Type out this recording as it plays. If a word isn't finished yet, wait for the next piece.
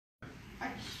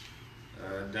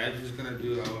Dave is going to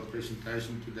do our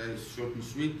presentation today, short and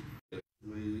sweet.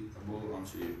 We will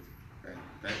answer you. Okay,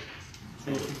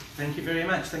 Dave. Thank you very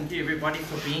much. Thank you everybody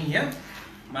for being here.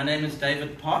 My name is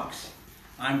David Parks.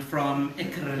 I'm from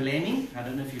Ker-Ching. I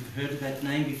don't know if you've heard of that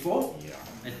name before. Yeah.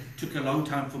 It took a long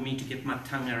time for me to get my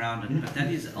tongue around it, but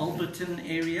that is Alberton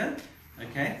area.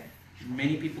 Okay,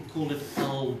 many people call it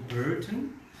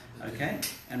Alberton. Okay,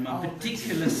 and my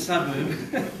particular suburb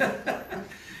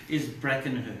is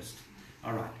Brackenhurst.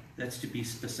 All right, that's to be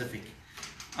specific.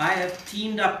 I have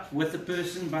teamed up with a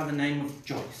person by the name of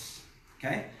Joyce.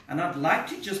 Okay, and I'd like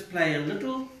to just play a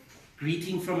little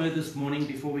greeting from her this morning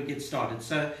before we get started.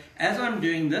 So as I'm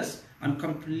doing this, I'm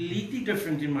completely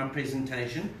different in my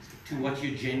presentation to what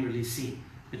you generally see.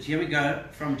 But here we go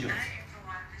from Joyce. Hi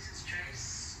everyone, this is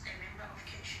Joyce, a member of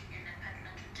Ker-Ching and a partner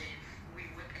to Dave. We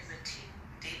work as a team,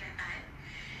 Dave and I.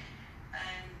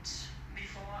 And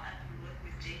before I could work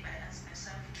with Dave, I asked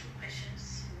myself two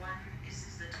questions. One, is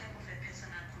this the type of a person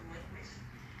I could work with?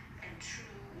 And two,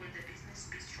 will the business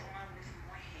be stronger with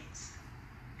more heads?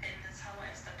 And that's how I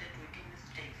started working with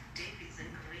Dave. Dave is a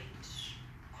great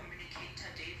communicator.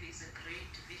 Dave is a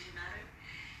great visionary.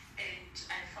 And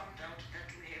I found out that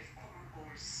we have common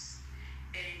goals.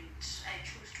 And I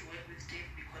chose to work with Dave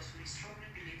because we strongly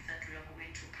believe that we are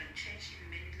going to bring change in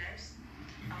many lives.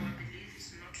 Our belief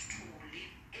is not to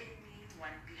leave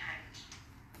anyone behind.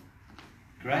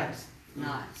 Great.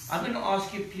 Nice. I'm going to ask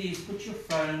you, please put your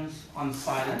phones on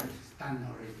silent. Done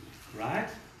already. Right,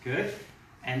 good.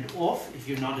 And off if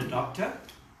you're not a doctor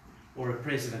or a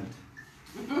president.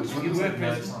 You were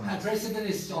president. My president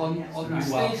is on You're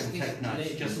stage. welcome, take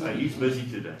notes. Just He's busy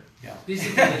today. yeah. Busy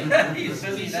today. He's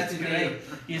busy, that's great.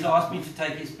 He's asked me to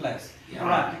take his place. Yeah. All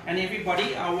right, and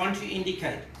everybody, I want to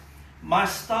indicate my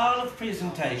style of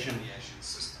presentation.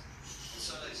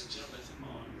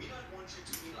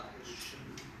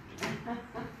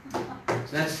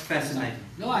 That's fascinating.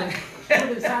 No, I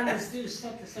put the sign and still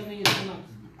stop the something is not.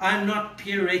 I'm not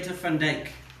Pierrette van Dijk.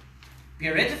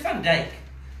 Pierrette van Dijk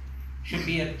should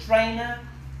be a trainer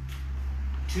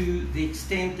to the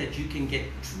extent that you can get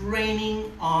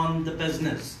training on the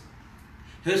business.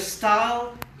 Her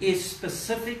style is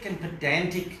specific and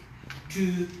pedantic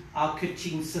to our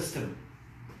Ker-Ching system.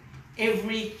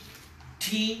 Every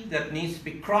T that needs to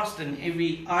be crossed and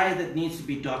every I that needs to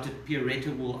be dotted,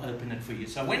 Pierrette will open it for you.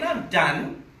 So when I'm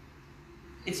done,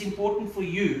 it's important for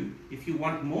you, if you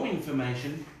want more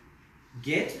information,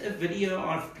 get a video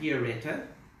of Pierrette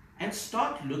and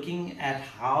start looking at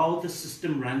how the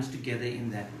system runs together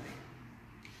in that way.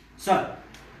 So,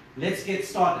 let's get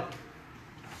started.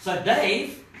 So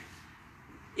Dave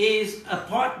is a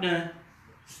partner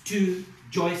to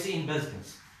Joyce in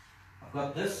business. I've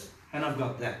got this and I've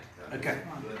got that. Okay.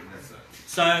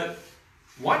 So,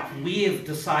 what we have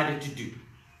decided to do,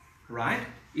 right,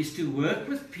 is to work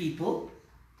with people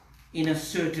in a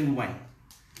certain way.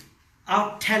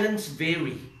 Our talents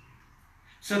vary.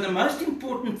 So the most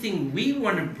important thing we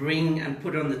want to bring and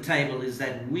put on the table is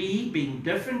that we, being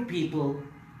different people,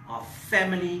 are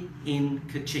family in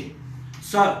Ker-Ching.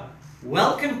 So,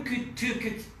 welcome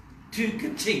to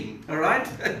Ker-Ching, all right?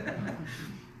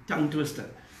 Tongue twister.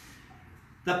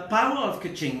 The power of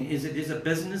Ker-Ching is it is a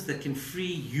business that can free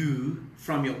you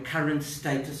from your current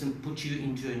status and put you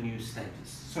into a new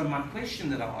status. So my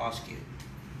question that I'll ask you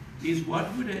is,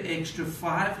 what would an extra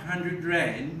 500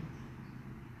 Rand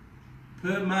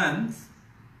per month,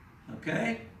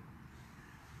 okay,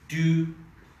 do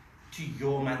to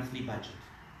your monthly budget?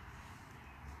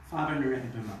 500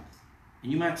 Rand per month.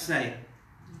 And you might say,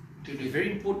 a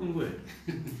very important word.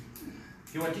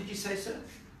 What did you say, sir?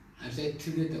 I said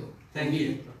too little. Thank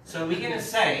you. So we're going to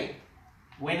say,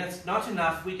 when it's not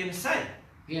enough, we're going to say,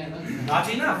 Yeah, not enough.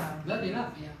 not enough. Not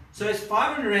enough, yeah. So is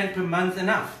 500 Rand per month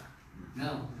enough?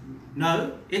 No.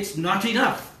 No, it's not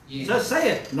enough. Yeah. So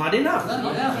say it, not enough.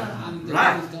 Not enough. I'm the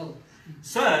Right. one who's told.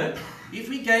 So, if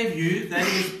we gave you, that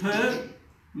is per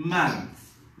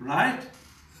month, right?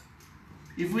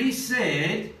 If we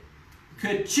said,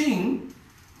 Ker-Ching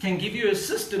can give you a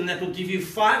system that will give you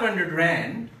 500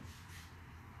 Rand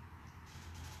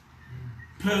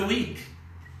per week.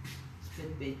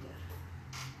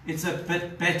 It's a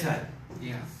bit better.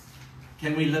 Yeah.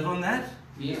 Can we live on that?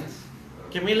 Yes.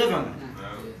 Can we live on that?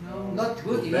 No. Not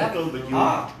good enough. Battle, but you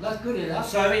Not good enough.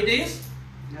 So it is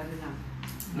Not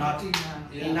enough. not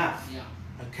Yeah. enough.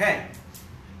 Yeah. Okay.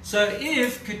 So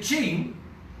if Ker-Ching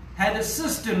had a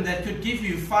system that could give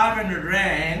you 500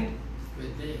 Rand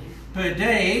per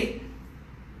day,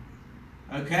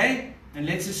 okay, and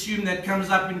let's assume that comes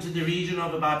up into the region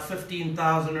of about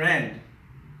 15,000 Rand.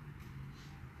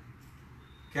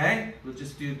 Okay, we'll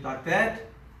just do it like that.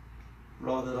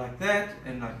 rather like that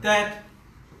and like that,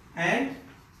 and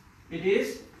it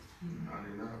is Not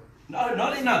enough. no,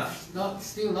 not enough.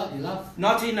 Still not enough.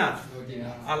 Not enough. Not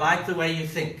enough. I like the way you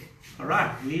think. All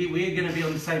right, we're going to be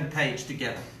on the same page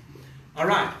together. All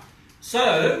right,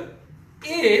 so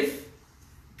if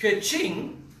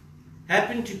Ker-Ching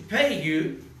happen to pay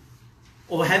you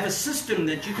or have a system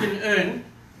that you can earn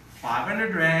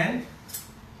 500 Rand,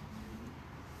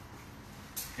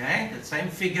 okay, the same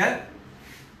figure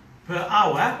per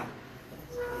hour,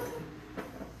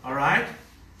 all right,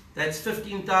 that's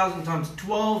 15,000 times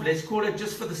 12, let's call it,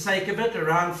 just for the sake of it,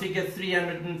 around figure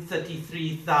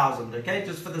 333,000, okay,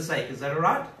 just for the sake, is that all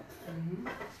right? Mm-hmm.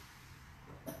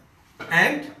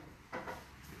 And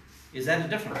is that a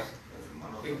difference?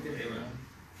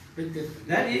 Big difference.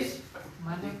 That is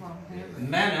Money from heaven.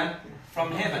 manna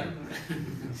from heaven.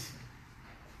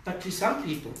 But to some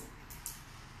people,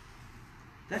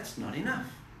 that's not enough.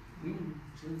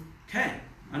 True. Okay,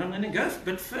 and I'm going to go a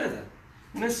bit further.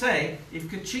 I'm going to say, if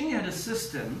Ker-Ching had a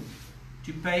system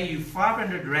to pay you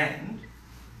 500 Rand,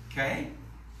 okay,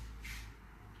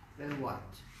 Then what?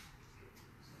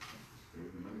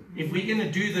 if we're going to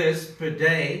do this per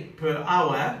day, per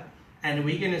hour, and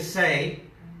we're going to say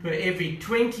per every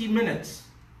 20 minutes,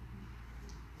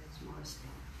 That's more stuff.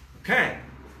 okay,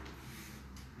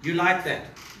 you like that?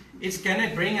 It's going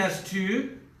to bring us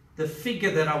to the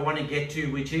figure that I want to get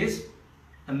to, which is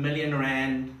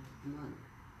R1,000,000 Month.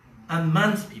 a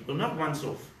month, people, not once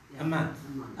off, Yeah, a month,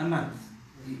 a month. a month.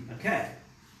 Okay.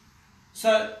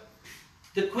 So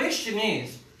the question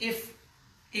is, if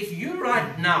you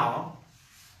right now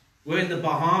were in the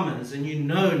Bahamas and you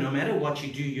know no matter what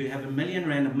you do, you have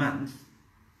R1,000,000 a month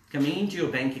coming into your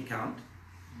bank account,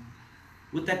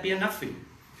 would that be enough for you?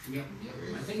 Yeah,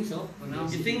 I think so. For now.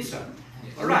 You think so?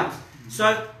 Yes. All right.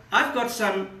 So I've got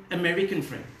some American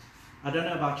friends. I don't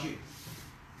know about you.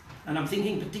 And I'm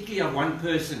thinking particularly of one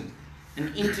person,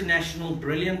 an international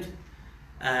brilliant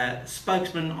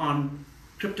spokesman on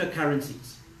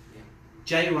cryptocurrencies, Yeah.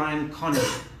 J. Ryan Connery.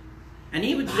 And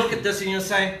he would look at this and he'll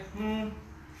say,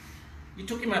 you're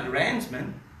talking about rands,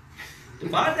 man.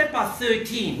 Divide that by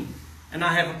 13 and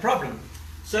I have a problem.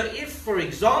 So if, for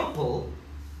example,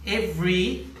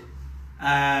 every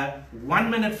 1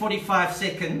 minute 45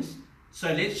 seconds,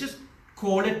 so let's just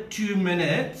call it 2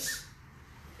 minutes,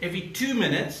 every 2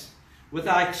 minutes, with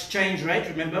our exchange rate,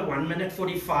 remember 1 minute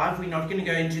 45, we're not going to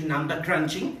go into number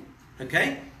crunching,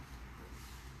 okay?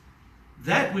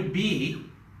 That would be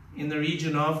in the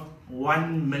region of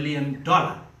 $1 million.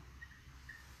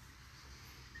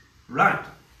 Right.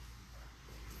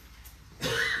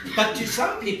 But to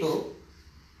some people,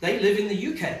 they live in the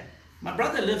UK. My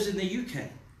brother lives in the UK,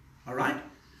 all right?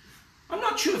 I'm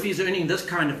not sure if he's earning this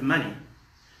kind of money,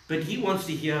 but he wants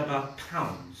to hear about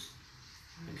pounds,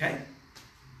 okay?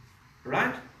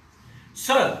 Right?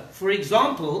 So, for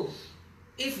example,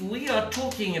 if we are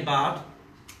talking about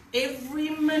every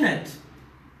minute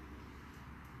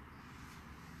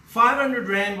 500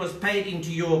 Rand was paid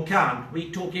into your account,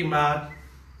 we're talking about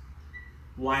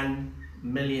 1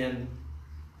 million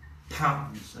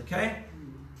pounds, okay?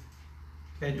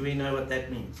 Okay, do we know what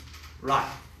that means? Right.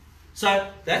 So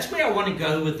that's where I want to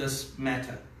go with this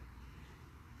matter.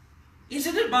 Is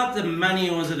it about the money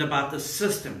or is it about the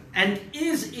system? And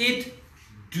is it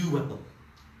doable?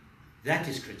 That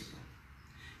is critical.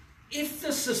 If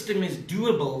the system is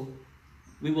doable,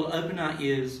 we will open our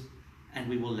ears and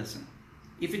we will listen.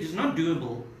 If it is not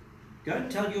doable, go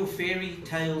and tell your fairy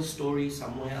tale story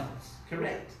somewhere else.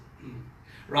 Correct?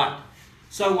 Right.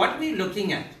 So what we're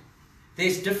looking at,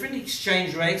 there's different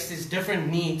exchange rates, there's different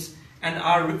needs, and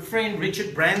our friend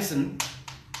Richard Branson,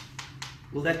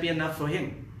 will that be enough for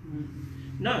him?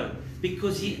 No,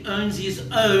 because he owns his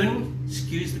own,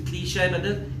 excuse the cliche, but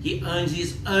he owns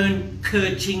his own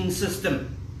Ker-Ching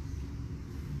system.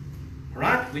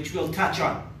 Right? Which we'll touch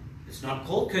on. It's not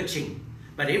called Ker-Ching.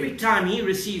 But every time he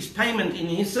receives payment in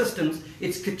his systems,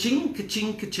 it's Ker-Ching,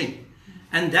 Ker-Ching, Ker-Ching.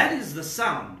 And that is the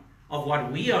sound of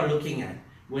what we are looking at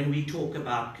when we talk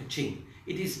about Ker-Ching.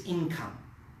 It is income.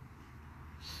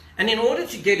 And in order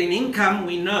to get an income,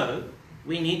 we know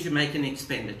we need to make an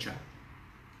expenditure.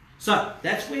 So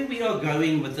that's where we are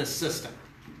going with this system.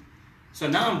 So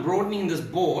now I'm broadening this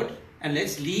board, and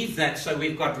let's leave that so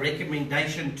we've got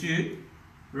recommendation to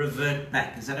revert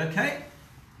back. Is that okay?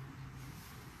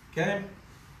 Okay?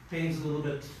 Pen's a little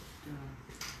bit.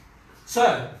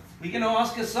 So we're going to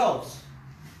ask ourselves,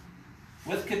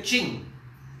 with Ker-Ching,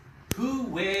 who,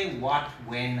 where, what,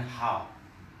 when, how?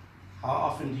 How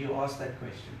often do you ask that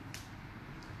question?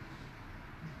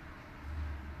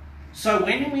 So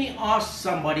when we ask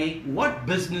somebody, what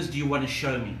business do you want to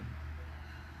show me?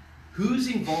 Who's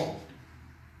involved?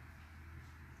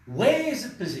 Where is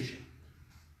it positioned?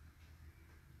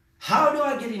 How do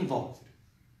I get involved?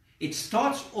 It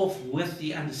starts off with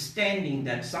the understanding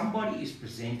that somebody is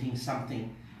presenting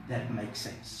something that makes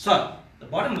sense. So, the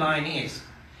bottom line is,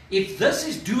 if this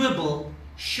is doable,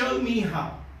 show me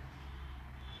how.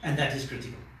 And that is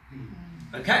critical.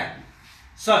 Okay?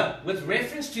 So, with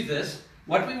reference to this,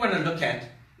 what we want to look at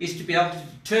is to be able to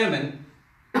determine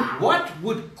what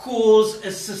would cause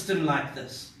a system like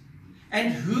this.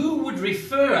 And who would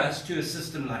refer us to a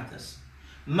system like this?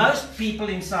 Most people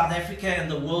in South Africa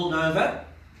and the world over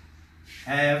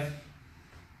have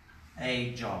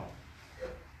a job.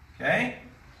 Okay?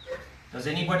 Does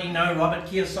anybody know Robert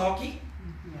Kiyosaki?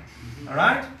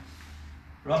 Alright?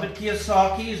 Robert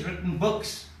Kiyosaki has written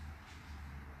books.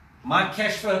 My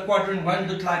cash flow quadrant won't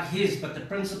look like his, but the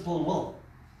principle will.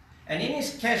 And in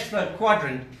his cash flow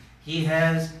quadrant, he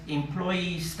has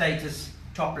employee status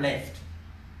top left.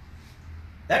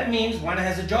 That means one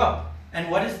has a job. And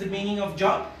what is the meaning of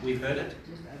job? We've heard it.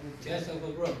 Just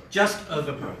over broke. Just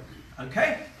over broke.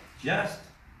 Okay? Just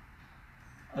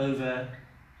over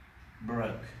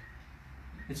broke.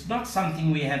 It's not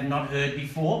something we have not heard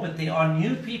before, but there are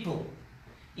new people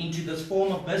into this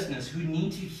form of business who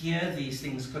need to hear these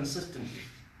things consistently.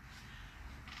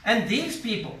 And these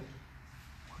people,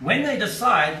 when they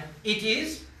decide it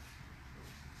is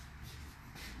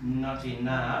not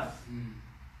enough,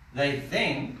 they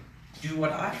then do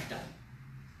what I've done.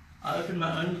 I open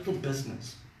my own little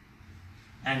business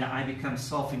and I become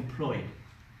self-employed.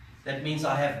 That means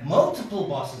I have multiple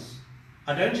bosses.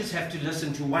 I don't just have to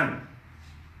listen to one.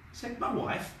 Except my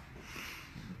wife.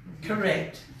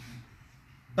 Correct.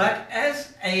 But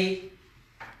as a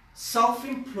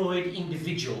self-employed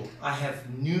individual, I have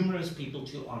numerous people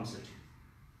to answer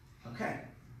to. Okay.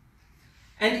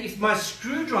 And if my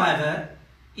screwdriver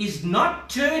is not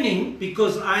turning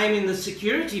because I am in the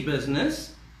security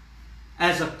business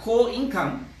as a core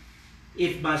income,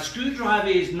 if my screwdriver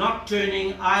is not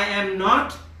turning, I am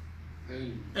not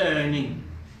earning.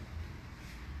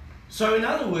 So in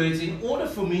other words, in order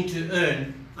for me to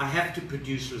earn, I have to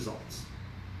produce results.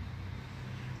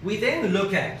 We then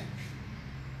look at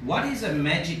what is a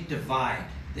magic divide.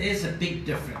 There's a big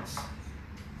difference.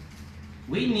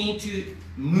 We need to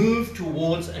move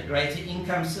towards a greater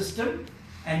income system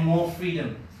and more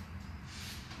freedom.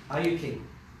 Are you King?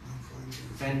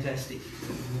 Fantastic.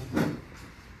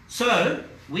 So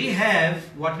we have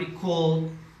what we call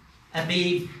a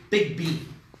big B,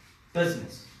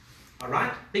 business. All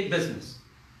right? Big business.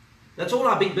 That's all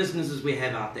our big businesses we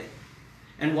have out there.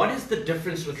 And what is the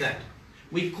difference with that?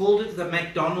 We called it the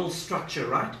McDonald's structure,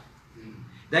 right?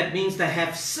 That means they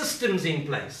have systems in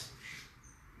place.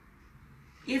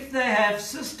 If they have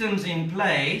systems in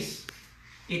place,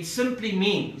 it simply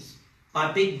means,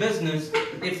 by big business,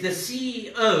 if the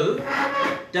CEO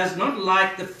does not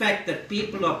like the fact that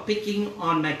people are picking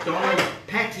on McDonald's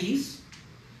patties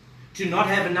to not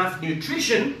have enough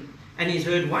nutrition, and he's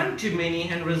heard one too many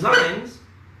and resigns,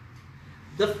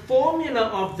 the formula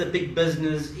of the big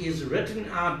business is written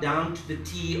out down to the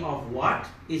T of what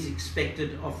is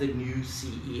expected of the new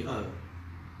CEO.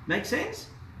 Make sense?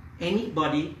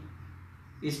 Anybody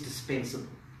is dispensable.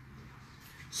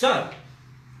 So,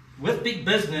 with big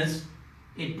business,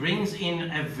 it brings in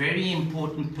a very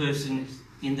important person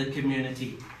in the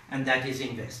community, and that is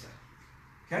investor.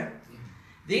 Okay?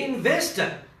 The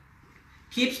investor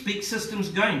keeps big systems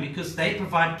going because they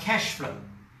provide cash flow,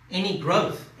 any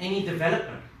growth, any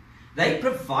development. They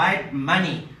provide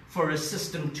money for a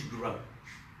system to grow.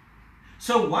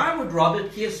 So why would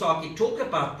Robert Kiyosaki talk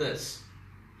about this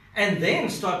and then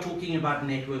start talking about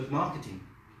network marketing?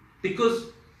 Because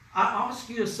I ask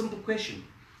you a simple question.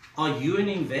 Are you an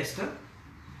investor?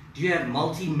 Do you have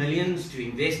multi-millions to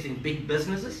invest in big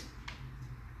businesses?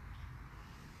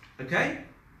 Okay?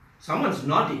 Someone's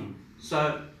nodding,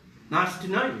 so nice to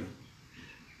know you.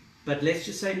 But let's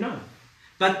just say no.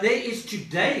 But there is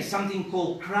today something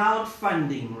called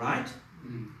crowdfunding, right?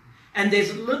 And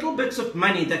there's little bits of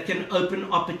money that can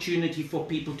open opportunity for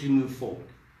people to move forward.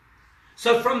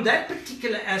 So from that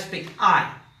particular aspect,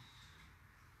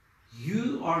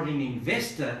 you are an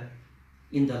investor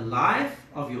in the life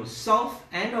of yourself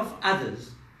and of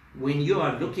others when you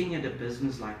are looking at a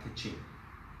business like Ker-Ching.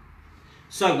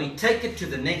 So we take it to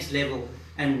the next level,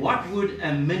 and what would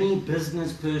a mini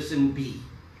business person be?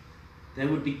 They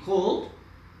would be called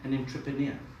an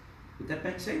entrepreneur. Would that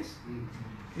make sense?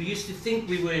 We used to think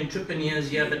we were entrepreneurs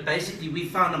here, but basically we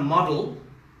found a model,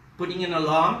 putting an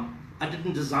alarm. I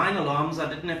didn't design alarms, I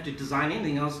didn't have to design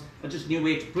anything else, I just knew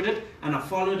where to put it, and I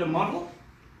followed a model.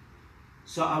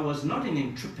 So I was not an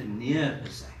entrepreneur per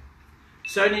se.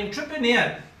 So an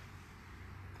entrepreneur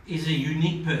is a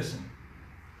unique person.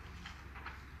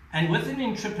 And with an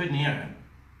entrepreneur,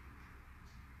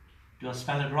 do I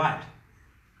spell it right?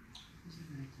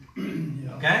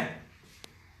 Yeah. Okay?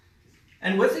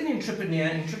 And with an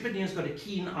entrepreneur's got a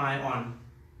keen eye on,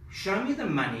 show me the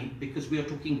money, because we are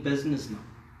talking business now.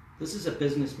 This is a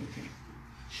business meeting.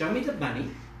 Show me the money,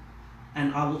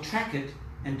 and I will track it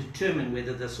and determine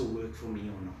whether this will work for me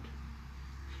or not.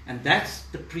 And that's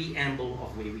the preamble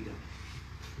of where we go.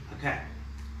 Okay.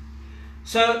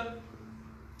 So,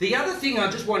 the other thing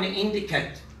I just want to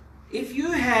indicate, if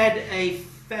you had a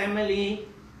family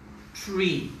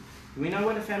tree, do we know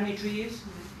what a family tree is?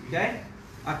 Okay?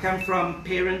 I come from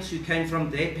parents who came from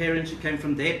their parents who came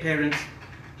from their parents.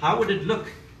 How would it look?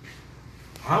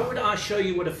 How would I show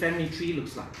you what a family tree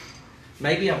looks like?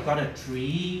 Maybe I've got a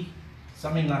tree,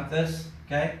 something like this,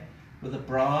 okay? With a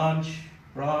branch,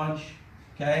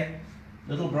 okay?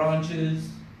 Little branches.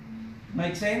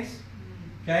 Make sense?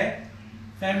 Okay?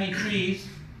 Family trees,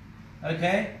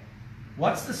 okay?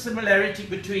 What's the similarity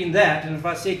between that and if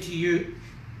I said to you,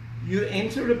 you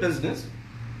enter a business,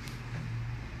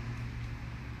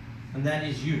 and that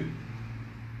is you,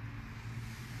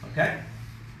 okay?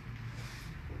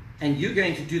 And you're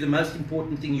going to do the most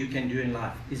important thing you can do in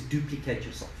life, is duplicate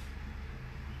yourself.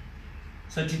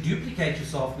 So to duplicate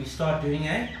yourself, we start doing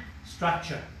a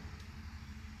structure.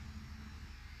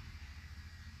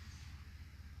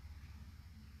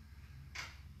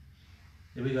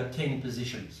 Then we've got 10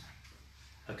 positions,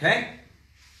 okay?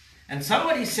 And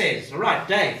somebody says, all right,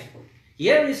 Dave,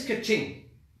 here is Ker-Ching.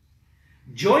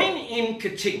 Join in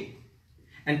Ker-Ching.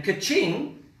 And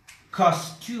Ker-Ching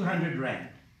costs 200 Rand.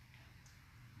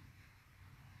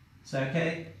 So,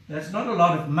 okay, that's not a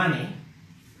lot of money,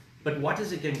 but what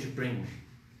is it going to bring me,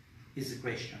 is the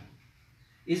question.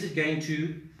 Is it going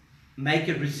to make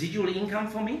a residual income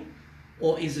for me?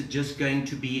 Or is it just going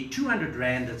to be 200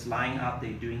 Rand that's lying out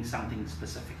there doing something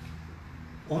specific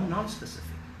or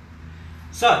non-specific?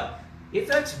 So, if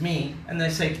that's me, and they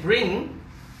say bring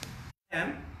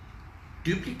them,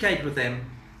 duplicate with them,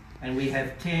 and we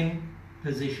have 10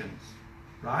 positions,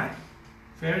 right?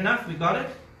 Fair enough, we got it?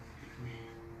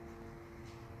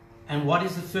 And what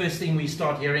is the first thing we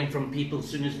start hearing from people as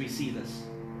soon as we see this?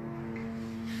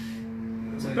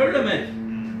 It's a pyramid.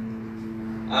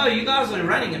 Oh, you guys are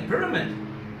running a pyramid.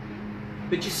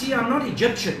 But you see, I'm not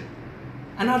Egyptian.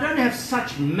 And I don't have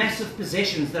such massive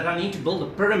possessions that I need to build a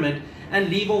pyramid and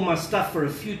leave all my stuff for a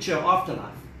future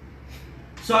afterlife.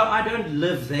 So I don't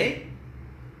live there.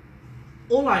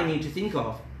 All I need to think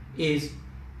of is,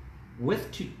 with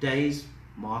today's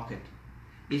market,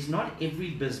 is not every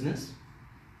business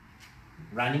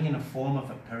running in a form of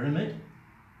a pyramid?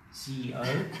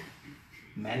 CEO,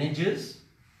 managers,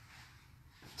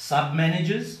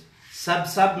 sub-managers,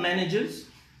 sub-sub-managers,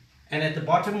 and at the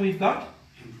bottom we've got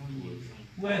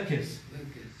workers.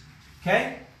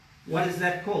 Okay? What is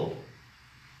that called?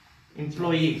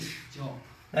 Employees. Job.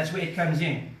 That's where it comes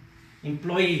in.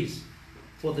 Employees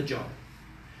for the job.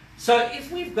 So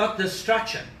if we've got this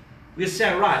structure, we'll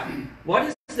say, right, what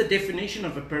is the definition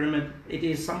of a pyramid? It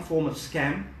is some form of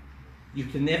scam. You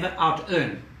can never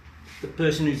out-earn the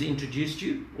person who's introduced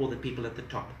you or the people at the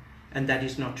top. And that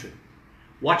is not true.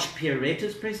 Watch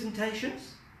Pierretta's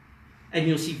presentations, and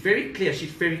you'll see very clear,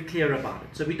 she's very clear about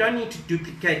it. So we don't need to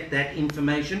duplicate that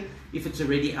information if it's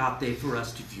already out there for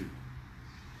us to view.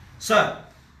 So,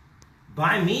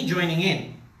 by me joining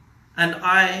in, and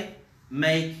I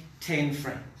make 10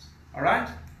 friends, all right?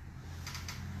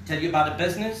 Tell you about a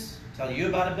business, tell you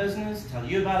about a business, tell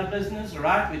you about a business, all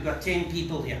right? We've got 10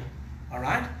 people here, all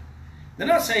right? Then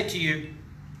I'll say to you,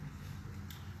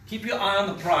 keep your eye on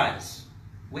the prize,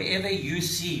 wherever you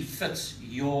see fits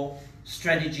your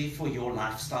strategy for your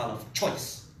lifestyle of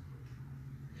choice.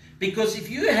 Because if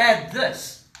you had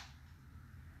this,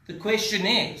 the question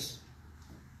is,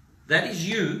 that is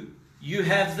you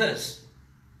have this,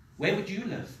 where would you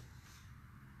live?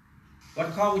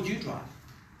 What car would you drive?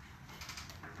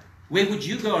 Where would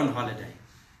you go on holiday?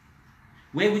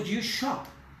 Where would you shop?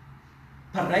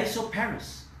 Paris or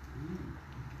Paris?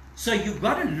 So you've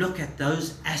got to look at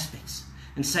those aspects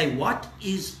and say, what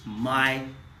is my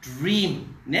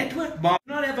dream? Network marketing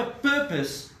does not have a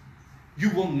purpose, you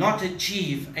will not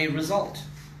achieve a result.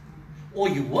 Or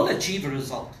you will achieve a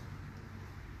result.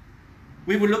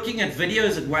 We were looking at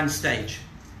videos at one stage.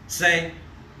 Say,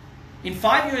 in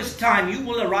 5 years' time, you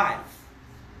will arrive.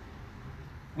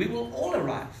 We will all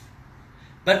arrive.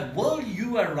 But will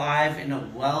you arrive in a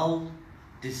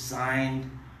well-designed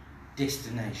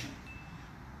destination?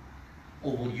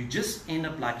 Or will you just end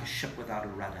up like a ship without a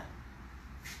rudder?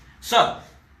 So,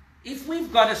 if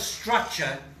we've got a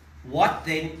structure, what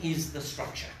then is the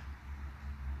structure?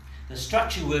 The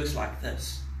structure works like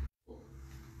this.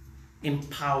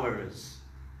 Empowerers.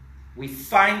 We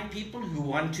find people who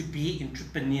want to be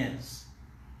entrepreneurs.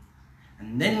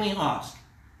 And then we ask,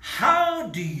 how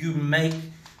do you make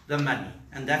the money?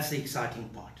 And that's the exciting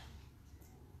part.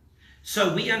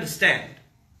 So we understand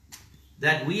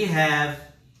that we have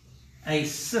a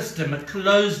system, a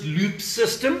closed loop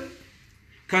system,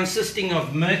 consisting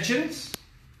of merchants,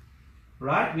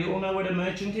 right? We all know what a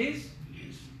merchant is?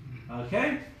 Yes.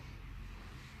 Okay?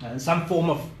 Some form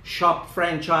of shop,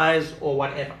 franchise, or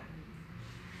whatever.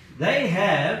 They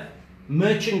have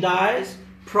merchandise,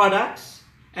 products,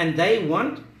 and they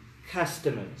want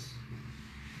customers.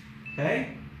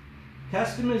 Okay?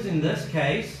 Customers in this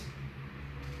case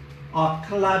are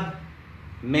club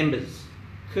members.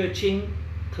 Ker-Ching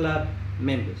club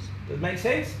members. Does it make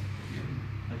sense?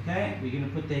 Okay, we're going to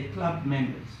put their club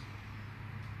members.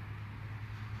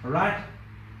 Alright?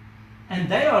 And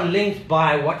they are linked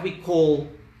by what we call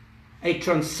a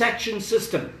transaction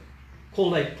system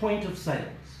called a point of sales.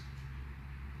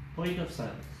 Point of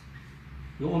sales.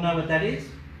 You all know what that is?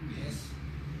 Yes.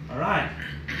 Alright.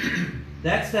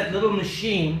 That's that little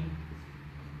machine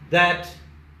that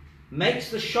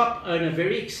makes the shop owner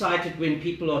very excited when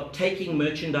people are taking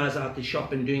merchandise out the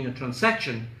shop and doing a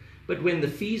transaction, but when the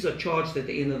fees are charged at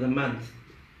the end of the month,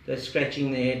 they're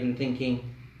scratching their head and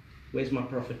thinking, where's my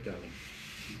profit going?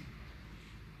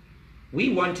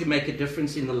 We want to make a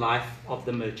difference in the life of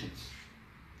the merchants.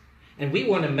 And we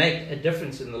want to make a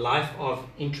difference in the life of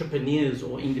entrepreneurs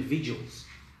or individuals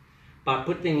by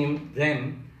putting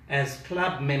them as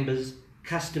club members,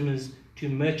 customers to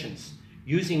merchants,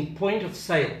 using point of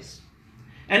sales.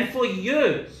 And for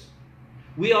years,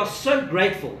 we are so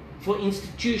grateful for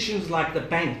institutions like the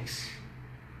banks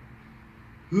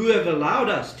who have allowed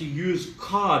us to use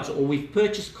cards, or we've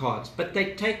purchased cards, but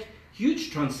they take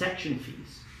huge transaction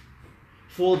fees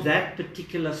for that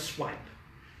particular swipe.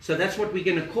 So that's what we're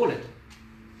going to call it.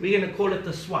 We're going to call it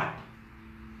the swipe.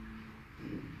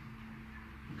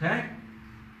 Okay?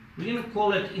 We're going to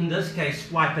call it, in this case,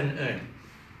 swipe and earn.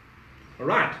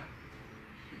 Alright?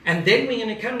 And then we're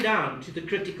going to come down to the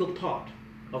critical part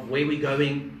of where we're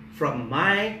going from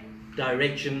my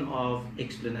direction of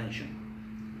explanation.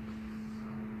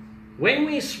 When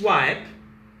we swipe,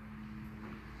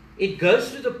 it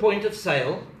goes to the point of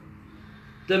sale,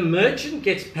 the merchant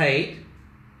gets paid,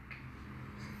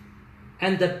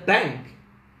 and the bank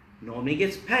normally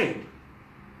gets paid.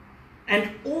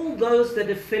 And all those that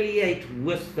affiliate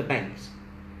with the banks.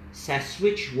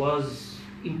 SASwitch was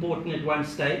important at one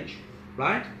stage,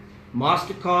 right?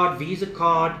 MasterCard, Visa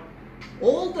card,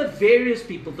 all the various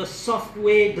people, the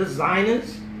software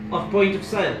designers of point of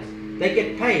sales, they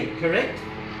get paid, correct?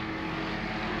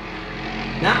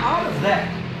 Now out of that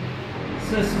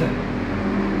system,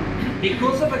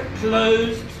 because of a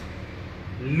closed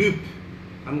loop,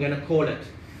 I'm going to call it,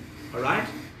 alright?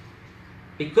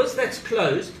 Because that's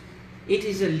closed, it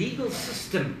is a legal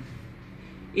system.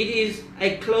 It is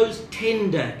a closed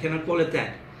tender, can I call it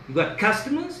that? You've got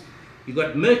customers, you've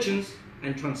got merchants,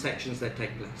 and transactions that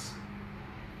take place.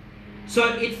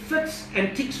 So it fits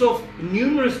and ticks off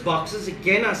numerous boxes.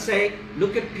 Again, I say,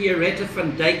 look at Pierretta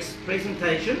van Dijk's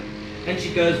presentation, and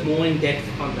she goes more in depth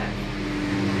on that.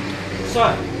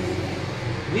 So,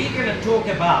 we're going to talk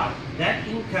about that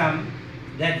income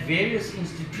that various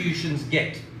institutions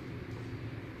get.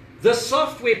 The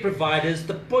software providers,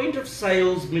 the point of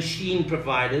sales machine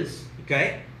providers,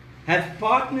 okay, have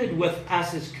partnered with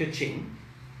us as Ker-Ching,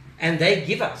 and they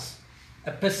give us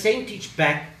a percentage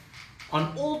back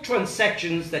on all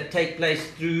transactions that take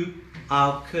place through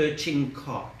our Ker-Ching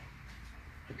card.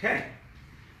 Okay,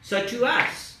 so to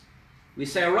us, we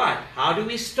say, all right, how do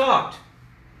we start?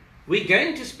 We're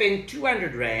going to spend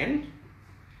 200 Rand,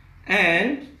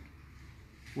 and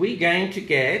we're going to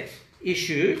get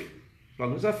issued, as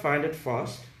long as I find it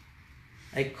fast,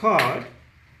 a card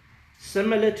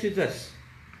similar to this.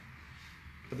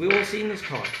 Have we all seen this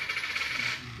card?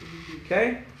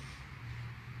 Okay?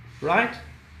 Right?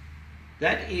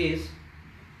 That is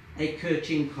a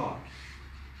Ker-Ching card.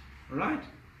 Alright?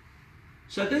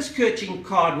 So this Ker-Ching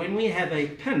card, when we have a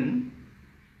PIN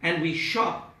and we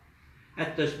shop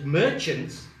at the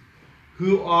merchants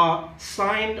who are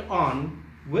signed on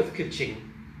with Ker-Ching,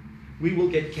 we will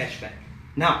get cash back.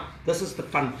 Now, this is the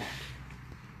fun part.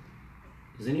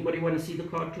 Does anybody want to see the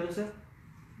card closer?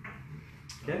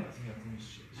 Okay?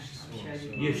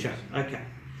 You show. Okay.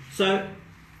 So,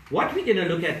 what we're going to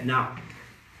look at now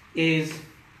is,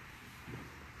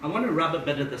 I want to rub a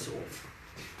bit of this off.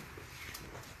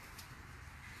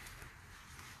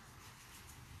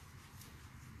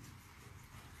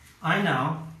 I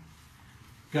now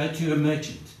go to a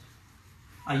merchant.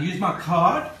 I use my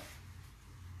card.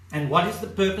 And what is the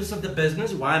purpose of the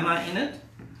business? Why am I in it?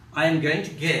 I am going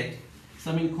to get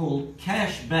something called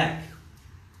cash back.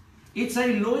 It's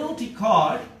a loyalty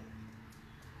card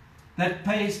that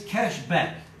pays cash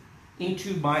back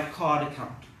into my card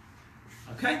account.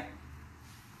 Okay?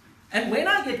 And when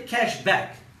I get cash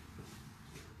back,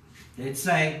 let's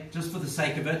say, just for the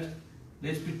sake of it,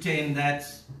 let's pretend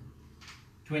that's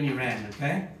 20 Rand,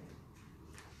 okay?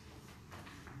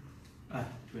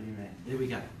 20 Rand, there we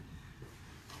go.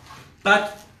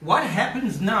 But what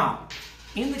happens now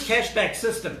in the cashback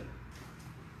system?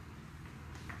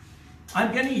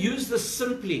 I'm going to use this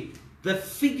simply. The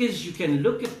figures, you can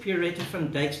look at Pierretta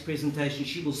van Dijk's presentation.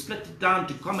 She will split it down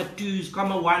to comma 2s,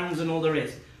 comma 1s, and all the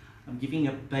rest. I'm giving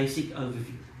a basic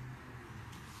overview.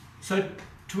 So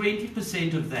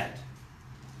 20% of that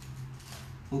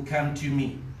will come to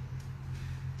me.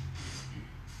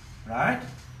 Right?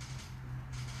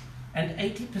 And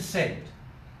 80%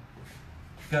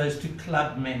 goes to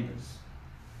club members.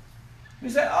 We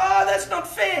say, oh, that's not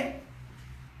fair.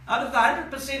 Out of the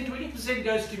 100%, 20%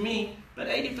 goes to me, but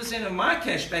 80% of my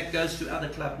cashback goes to other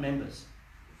club members.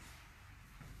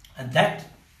 And that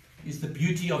is the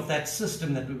beauty of that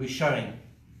system that we were showing.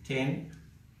 10,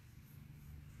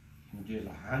 we'll do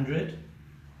 100,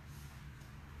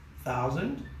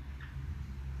 1,000,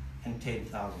 and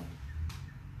 10,000.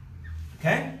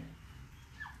 Okay?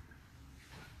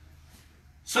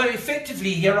 So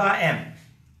effectively, here I am.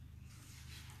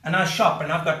 And I shop,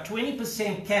 and I've got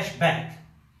 20% cash back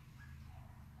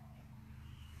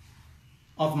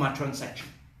of my transaction.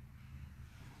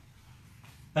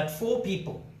 But 4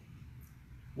 people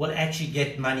will actually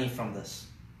get money from this.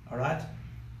 All right?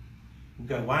 We'll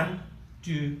go 1,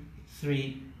 2,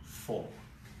 3, 4.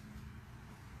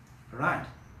 All right?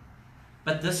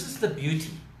 But this is the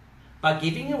beauty. By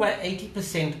giving away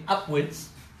 80% upwards,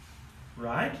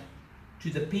 right, to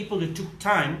the people who took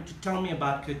time to tell me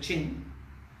about Ker-Ching,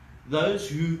 those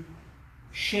who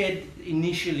shared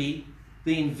initially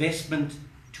the investment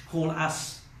to call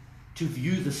us to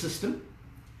view the system,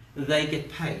 they get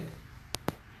paid.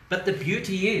 But the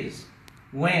beauty is,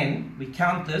 when we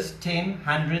count this, 10,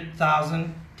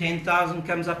 100,000, 10,000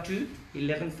 comes up to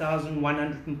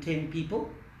 11,110 people.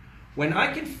 When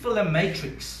I can fill a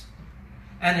matrix,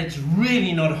 and it's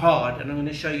really not hard, and I'm going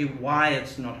to show you why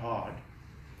it's not hard,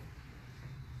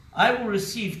 I will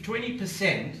receive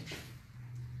 20%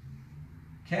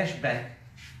 cash back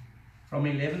from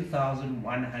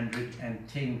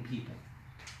 11,110 people,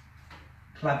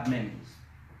 club members.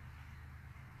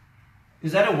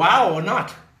 Is that a wow or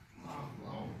not?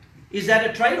 Wow. Is that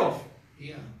a trade-off?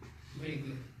 Yeah, very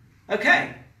good.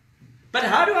 Okay, but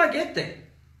how do I get there?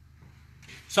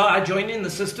 So I join in the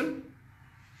system,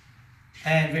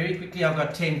 and very quickly I've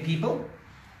got 10 people,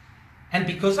 and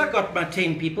because I got my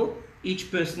 10 people,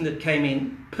 each person that came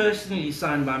in, personally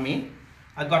signed by me,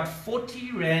 I got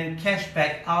 40 Rand cash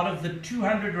back out of the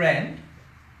 200 Rand,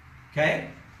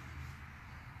 okay?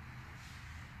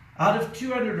 Out of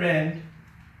 200 Rand,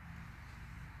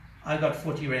 I got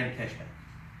 40 Rand cash back.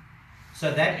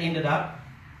 So that ended up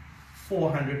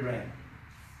 400 Rand.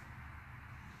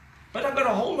 But I've got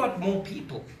a whole lot more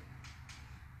people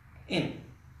in.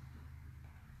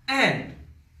 And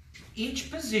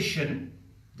each position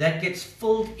that gets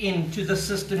filled into the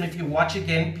system, if you watch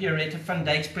again Pierretta van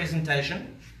Dijk's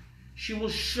presentation, she will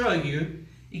show you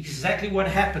exactly what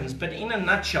happens. But in a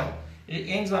nutshell, it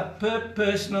ends up per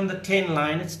person on the 10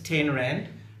 line, it's 10 Rand.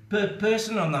 Per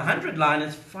person on the 100 line,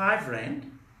 it's 5 Rand.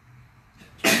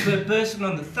 Per person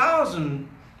on the 1,000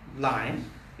 line,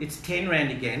 it's 10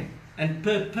 Rand again. And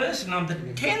per person on the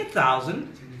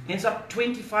 10,000 ends up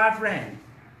 25 Rand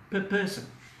per person.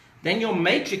 Then your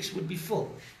matrix would be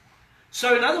full.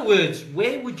 So in other words,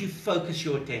 where would you focus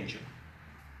your attention?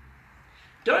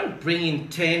 Don't bring in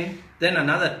 10, then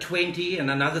another 20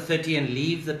 and another 30 and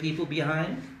leave the people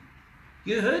behind.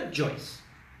 You heard Joyce.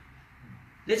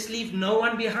 Let's leave no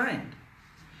one behind.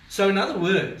 So in other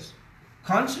words,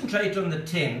 concentrate on the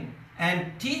 10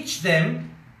 and teach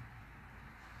them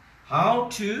how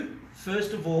to,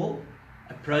 first of all,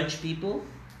 approach people,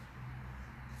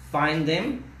 find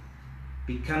them,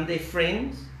 become their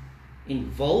friends,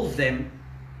 involve them,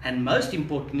 and most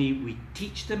importantly, we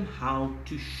teach them how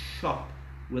to shop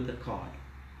with the card.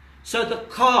 So the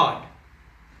card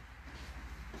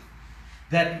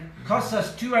that costs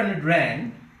us 200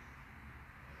 Rand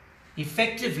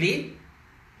effectively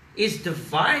is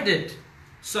divided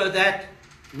so that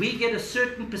we get a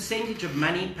certain percentage of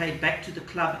money paid back to the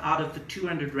club out of the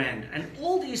 200 Rand. And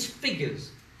all these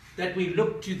figures that we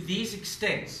look to these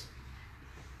extents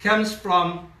comes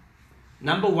from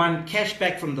Number one, cash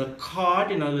back from the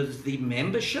card, in other words, the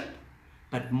membership,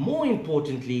 but more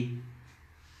importantly,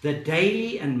 the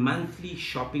daily and monthly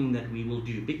shopping that we will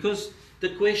do. Because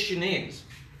the question is,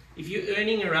 if you're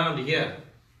earning around here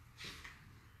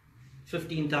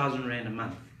 15,000 Rand a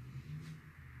month,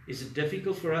 is it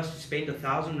difficult for us to spend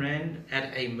 1,000 Rand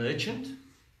at a merchant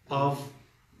of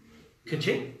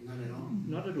Ker-Ching? Not at all.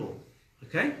 Not at all.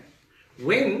 Okay?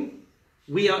 When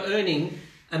we are earning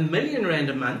 1,000,000 Rand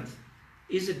a month,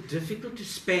 is it difficult to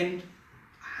spend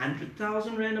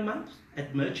 100,000 Rand a month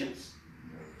at merchants?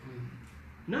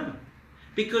 No.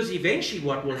 Because eventually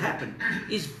what will happen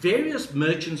is various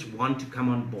merchants want to come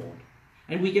on board.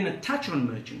 And we're going to touch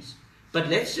on merchants. But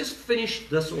let's just finish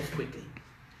this off quickly.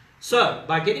 So,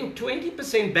 by getting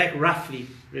 20% back roughly,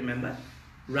 remember,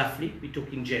 roughly, we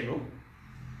talk in general.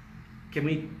 Can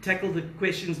we tackle the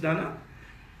questions, Dana?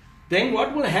 Then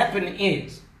what will happen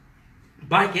is,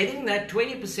 by getting that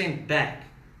 20% back,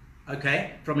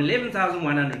 okay, from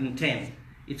 11,110,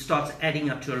 it starts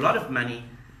adding up to a lot of money,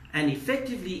 and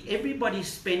effectively everybody's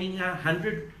spending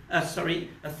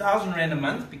 1,000 Rand a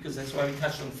month, because that's why we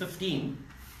touched on 15.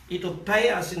 It'll pay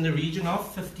us in the region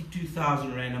of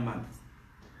 52,000 Rand a month.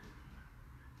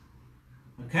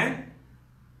 Okay?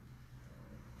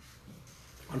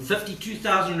 On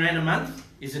 52,000 Rand a month,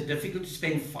 is it difficult to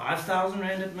spend 5,000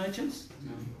 Rand at merchants?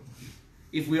 No.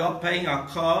 If we are paying our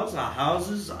cars, our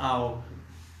houses, our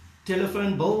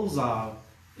telephone bills, our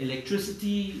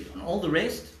electricity, and all the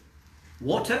rest,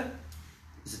 water,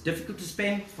 is it difficult to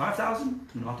spend 5,000?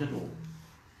 Not at all.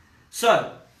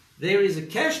 So, there is a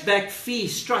cashback fee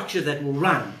structure that will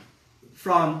run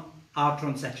from our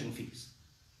transaction fees.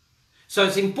 So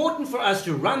it's important for us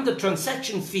to run the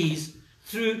transaction fees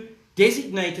through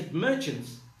designated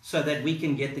merchants so that we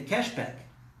can get the cash back.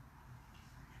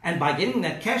 And by getting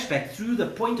that cash back through the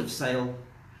point of sale,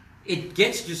 it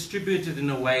gets distributed in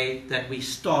a way that we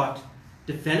start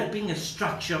developing a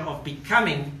structure of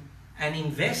becoming an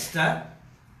investor,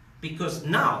 because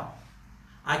now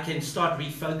I can start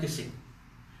refocusing.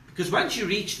 Because once you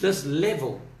reach this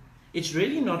level, it's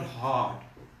really not hard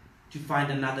to find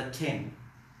another 10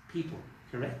 people,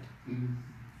 correct? Mm-hmm.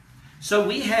 So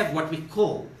we have what we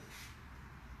call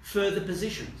further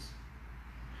positions.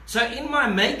 So in my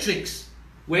matrix,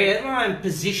 wherever I'm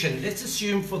positioned, let's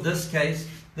assume for this case,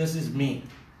 this is me.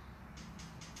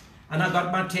 And I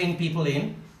got my 10 people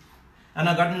in, and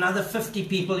I got another 50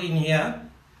 people in here,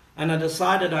 and I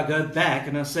decided I go back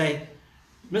and I say,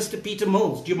 Mr. Peter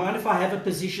Mills, do you mind if I have a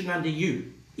position under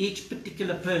you, each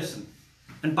particular person?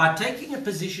 And by taking a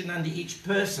position under each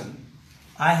person,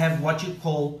 I have what you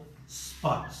call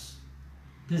spots,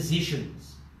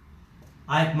 positions.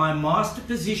 I have my master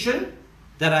position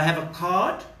that I have a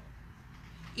card.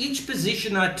 Each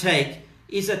position I take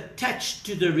is attached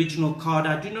to the original card.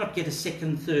 I do not get a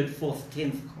second, third, fourth,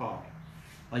 10th card.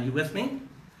 Are you with me?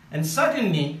 And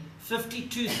suddenly,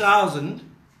 52,000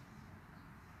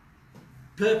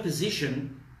 per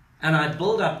position, and I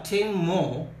build up 10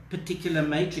 more particular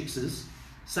matrices,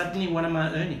 suddenly what am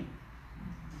I earning?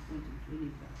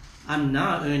 I'm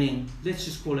now earning, let's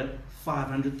just call it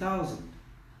 500,000.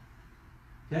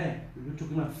 Okay, we're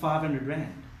talking about 500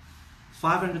 Rand.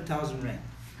 500,000 Rand.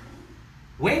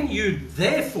 When you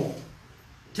therefore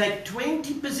take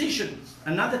 20 positions,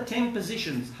 another 10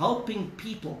 positions, helping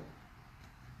people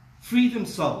free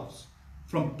themselves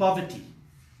from poverty,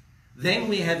 then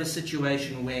we have a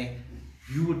situation where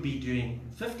you would be doing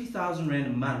 50,000 Rand a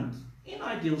month in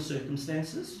ideal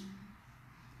circumstances,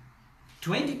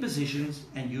 20 positions,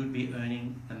 and you'd be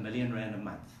earning 1,000,000 Rand a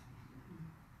month.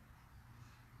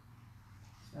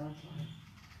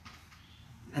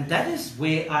 And that is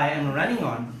where I am running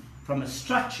on from a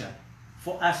structure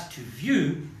for us to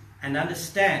view and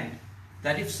understand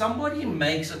that if somebody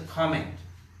makes a comment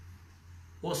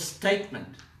or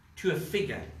statement to a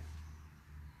figure,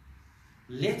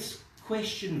 let's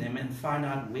question them and find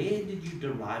out, where did you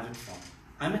derive it from?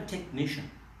 I'm a technician.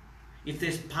 If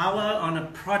there's power on a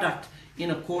product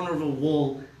in a corner of a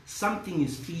wall, something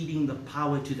is feeding the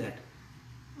power to that.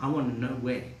 I want to know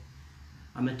where.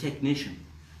 I'm a technician.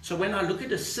 So when I look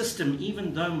at a system,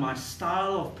 even though my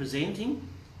style of presenting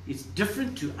is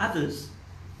different to others,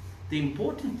 the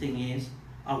important thing is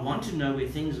I want to know where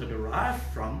things are derived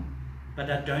from,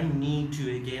 but I don't need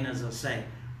to, again, as I say,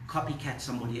 copycat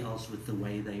somebody else with the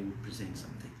way they would present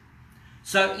something.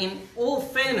 So in all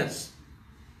fairness,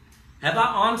 have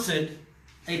I answered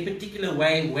a particular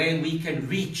way where we can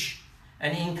reach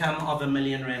an income of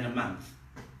 1,000,000 Rand a month?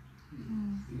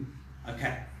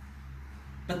 Okay.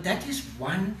 But that is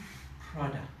one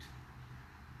product.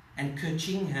 And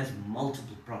Ker-Ching has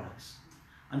multiple products.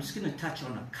 I'm just going to touch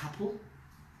on a couple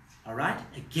All right?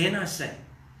 Again, I say,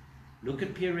 look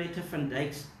at Pierretta van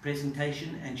Dijk's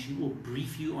presentation and she will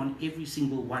brief you on every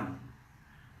single one.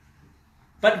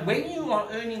 But when you are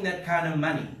earning that kind of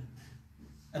money,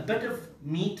 a bit of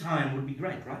me time would be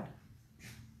great, right?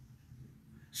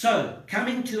 So,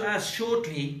 coming to us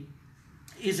shortly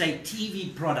is a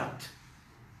TV product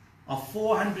of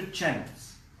 400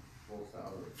 channels.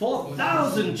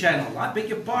 4,000 channels, I beg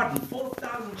your pardon,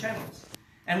 4,000 channels.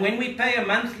 And when we pay a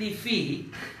monthly fee,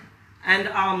 and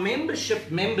our membership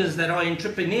members that are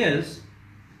entrepreneurs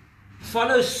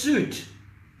follow suit,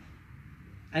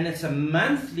 and it's a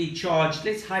monthly charge,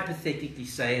 let's hypothetically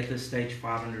say at this stage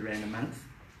 500 Rand a month,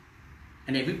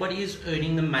 and everybody is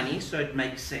earning the money, so it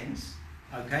makes sense,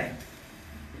 okay?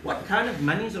 What kind of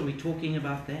monies are we talking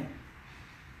about then?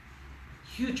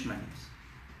 Huge monies.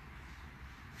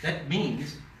 That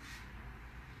means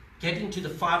getting to the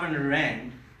 500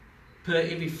 Rand per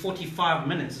every 45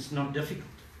 minutes is not difficult.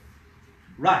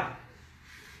 Right.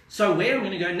 So where I'm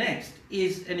going to go next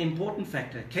is an important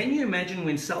factor. Can you imagine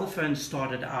when cell phones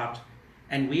started out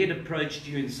and we had approached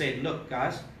you and said, look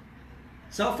guys,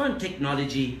 cell phone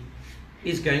technology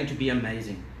is going to be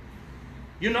amazing.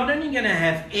 You're not only going to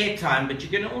have airtime, but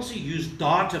you're going to also use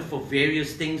data for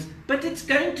various things, but it's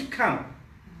going to come.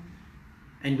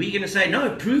 And we're going to say,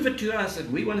 no, prove it to us,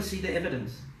 and we want to see the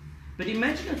evidence. But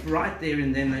imagine if right there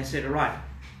and then they said, all right,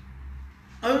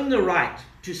 own the right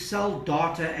to sell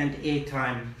data and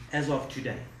airtime as of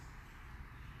today.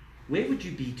 Where would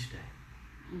you be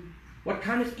today? What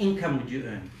kind of income would you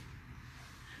earn?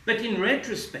 But in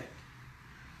retrospect,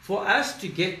 for us to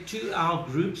get to our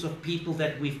groups of people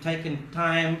that we've taken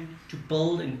time to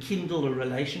build and kindle a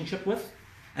relationship with,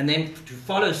 and then to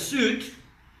follow suit,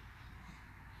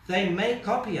 they may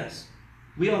copy us.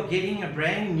 We are getting a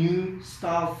brand new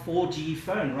style 4G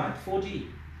phone, right? 4G.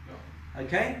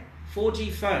 Okay?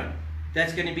 4G phone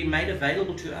that's going to be made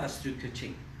available to us through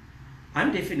Ker-Ching.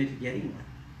 I'm definitely getting one.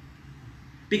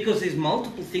 Because there's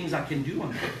multiple things I can do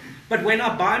on it. But when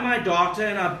I buy my data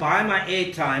and I buy my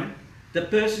airtime, the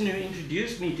person who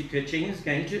introduced me to Ker-Ching is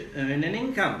going to earn an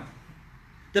income.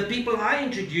 The people I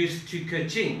introduce to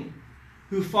Ker-Ching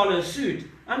who follow suit,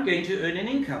 I'm going to earn an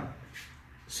income.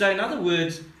 So in other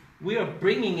words, we are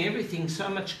bringing everything so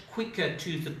much quicker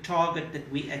to the target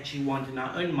that we actually want in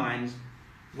our own minds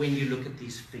when you look at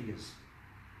these figures.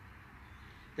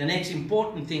 The next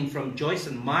important thing from Joyce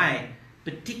and my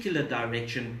particular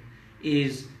direction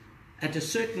is at a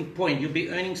certain point you'll be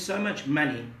earning so much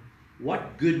money,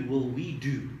 what good will we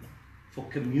do for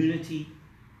community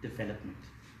development?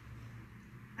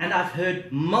 And I've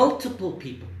heard multiple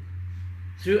people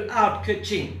throughout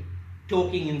Ker-Ching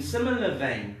talking in similar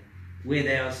vein where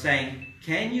they are saying,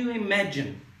 can you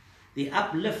imagine the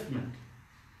upliftment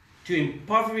to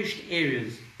impoverished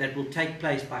areas that will take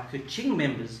place by Ker-Ching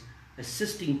members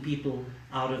assisting people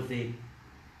out of their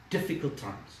difficult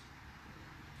times?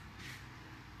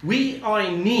 We are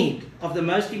in need of the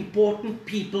most important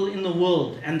people in the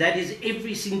world, and that is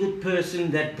every single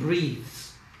person that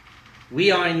breathes. We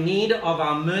are in need of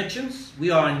our merchants.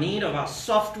 We are in need of our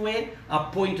software,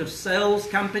 our point of sales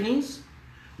companies.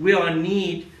 We are in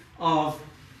need of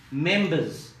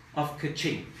members of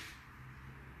Ker-Ching.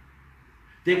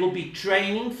 There will be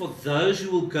training for those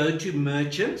who will go to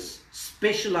merchants,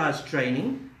 specialized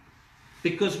training,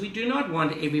 because we do not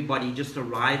want everybody just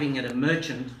arriving at a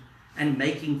merchant and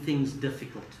making things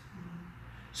difficult.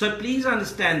 So please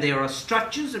understand there are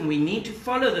structures and we need to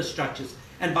follow the structures.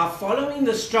 And by following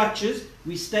the structures,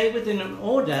 we stay within an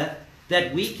order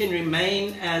that we can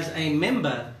remain as a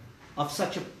member of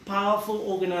such a powerful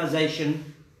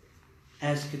organization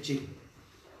as Ker-Ching.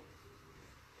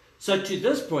 So to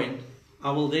this point,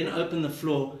 I will then open the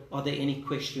floor. Are there any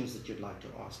questions that you'd like to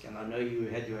ask? And I know you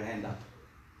had your hand up.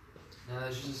 No,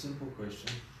 that's just a simple question.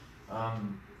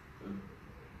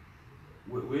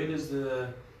 Where does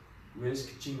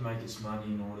Ker-Ching make its money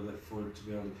in order for it to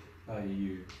be able to pay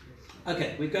you?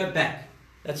 Okay, we go back.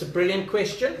 That's a brilliant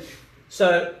question.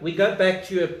 So we go back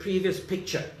to a previous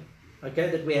picture, okay,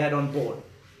 that we had on board.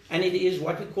 And it is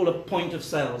what we call a point of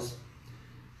sales.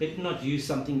 Better not use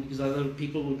something because other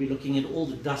people will be looking at all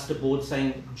the duster boards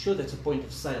saying, I'm sure that's a point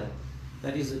of sale.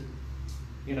 That is a,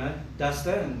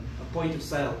 duster and a point of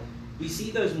sale. We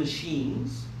see those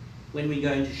machines when we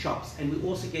go into shops, and we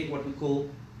also get what we call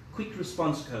quick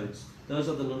response codes. Those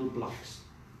are the little blocks.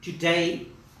 Today,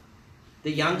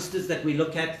 the youngsters that we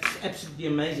look at, it's absolutely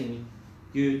amazing.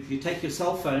 You take your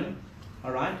cell phone,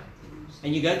 all right,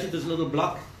 and you go to this little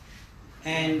block,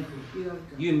 and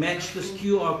you match this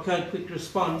QR code quick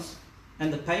response,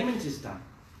 and the payment is done.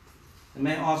 They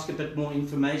may ask a bit more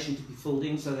information to be filled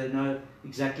in so they know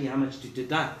exactly how much to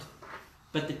deduct.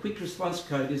 but the quick response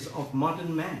code is of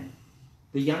modern man.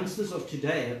 The youngsters of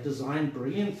today have designed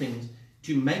brilliant things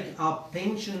to make our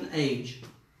pension age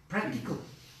practical.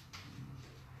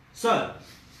 So,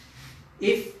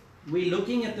 if we're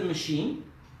looking at the machine,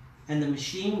 and the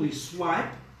machine we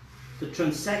swipe, the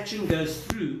transaction goes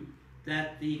through,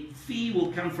 that the fee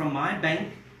will come from my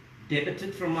bank,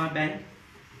 debited from my bank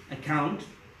account,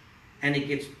 and it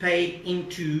gets paid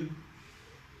into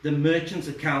the merchant's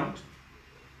account.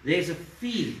 There's a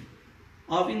fee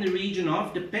of in the region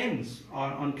of, depends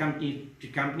on company to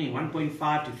company,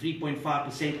 1.5 to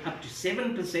 3.5%, up to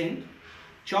 7%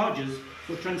 charges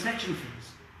for transaction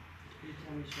fees.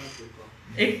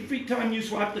 Every time you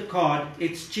swipe the card,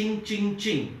 it's ching, ching,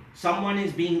 ching. Someone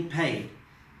is being paid.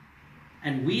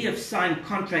 And we have signed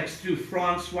contracts through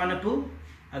France Swanepoel,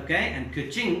 okay, and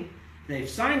Ker-Ching. They've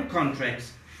signed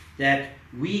contracts that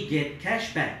we get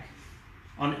cash back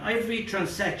on every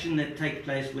transaction that takes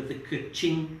place with a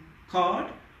Ker-Ching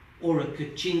card or a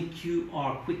Ker-Ching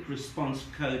QR quick response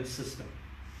code system.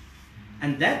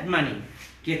 And that money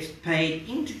gets paid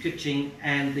into Ker-Ching,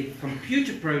 and the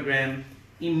computer program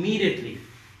immediately,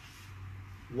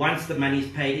 once the money is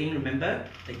paid in, remember,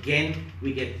 again,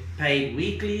 we get paid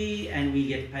weekly and we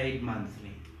get paid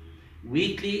monthly.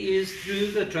 Weekly is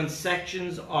through the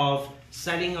transactions of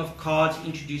selling of cards,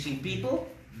 introducing people,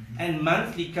 and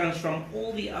monthly comes from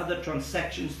all the other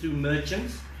transactions through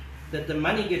merchants that the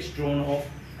money gets drawn off,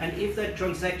 and if that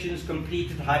transaction is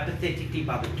completed hypothetically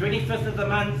by the 25th of the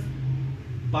month,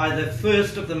 by the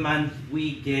 1st of the month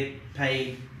we get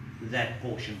paid that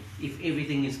portion, if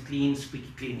everything is clean,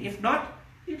 squeaky clean. If not,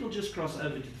 it'll just cross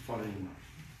over to the following month.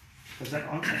 Does that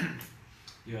answer?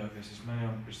 Yeah, because it's mainly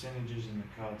on percentages in the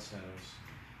card sales,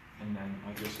 and then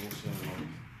I guess also like,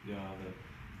 yeah,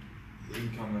 the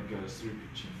income that goes through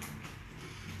Ker-Ching.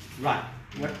 Right.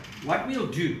 What we'll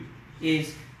do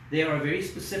is, there are very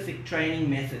specific training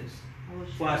methods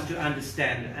for us to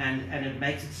understand, and it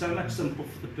makes it so much simpler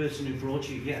for the person who brought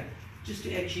you here, just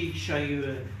to actually show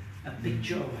you a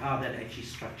picture of how that actually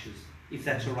structures, if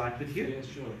that's all right with you. Yeah,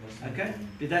 sure. That's Okay?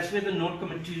 But that's where the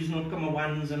 0.2s,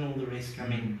 0.1s and all the rest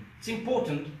come in. It's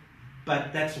important,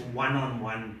 but that's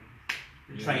one-on-one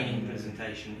training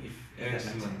presentation, if that makes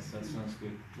Excellent, sense. that sounds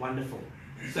good. Wonderful.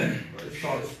 So, What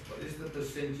is the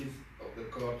percentage of the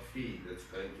card fee that's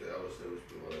going to our service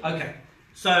provider? okay,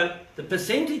 so the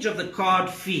percentage of the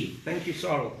card fee, thank you,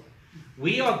 Sorrel,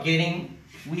 we are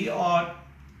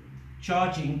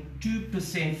charging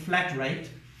 2% flat rate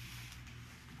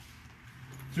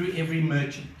through every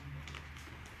merchant.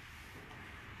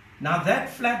 Now that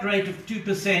flat rate of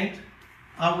 2%,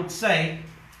 I would say,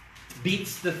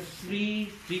 beats the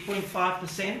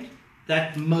 3.5%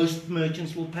 that most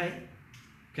merchants will pay.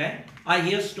 Okay? I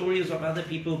hear stories of other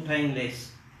people paying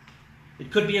less. It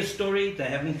could be a story, they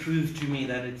haven't proved to me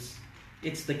that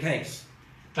it's the case.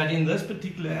 But in this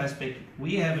particular aspect,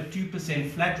 we have a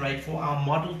 2% flat rate for our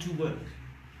model to work.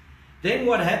 Then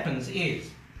what happens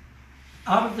is,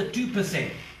 out of the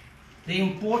 2%, the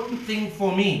important thing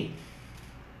for me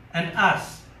and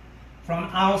us, from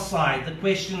our side, the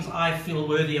questions I feel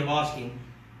worthy of asking,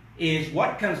 is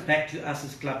what comes back to us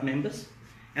as club members,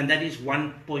 and that is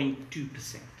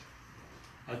 1.2%.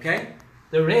 Okay?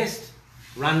 The rest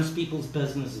runs people's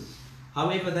businesses.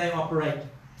 However they operate,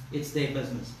 it's their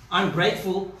business. I'm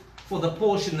grateful for the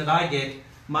portion that I get.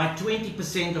 My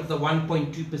 20% of the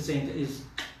 1.2% is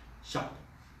shop.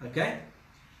 Okay?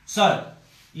 So,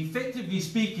 effectively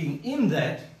speaking, in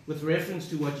that, with reference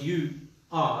to what you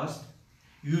asked,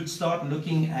 you'd start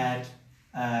looking at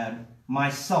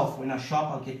myself. When I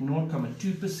shop, I'll get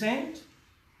 0.2%.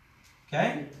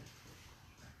 Okay?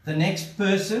 The next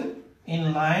person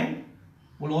in line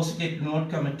will also get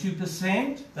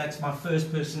 0.2%. That's my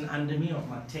first person under me of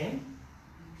my 10.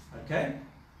 Okay?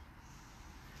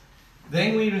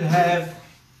 Then we would have,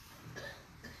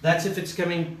 that's if it's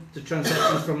coming, the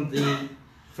transactions from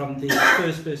the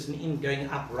first person in going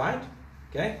up, right?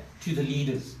 Okay? To the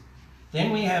leaders.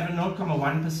 Then we have a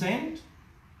 0.1%.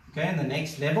 Okay, and the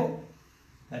next level,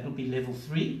 that will be level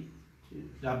 3.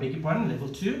 I beg your pardon, level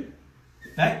 2.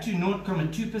 Back to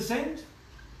 0.2%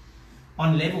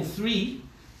 on level 3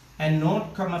 and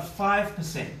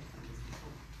 0.5%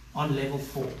 on level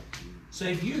 4. So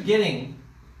if you're getting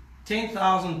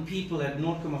 10,000 people at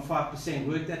 0.5%,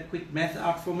 work that quick math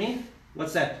out for me.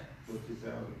 What's that?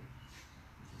 40,000.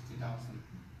 50,000.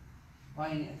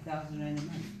 Buying 1,000 rand a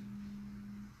month.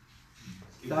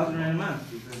 1,000 rand a month.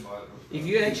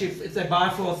 If they buy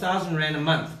for 1,000 rand a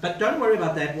month, but don't worry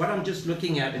about that. What I'm just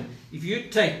looking at, if you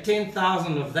take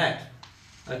 10,000 of that,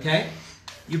 okay,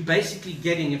 you're basically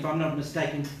getting, if I'm not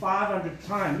mistaken, 500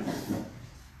 times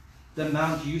the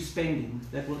amount you're spending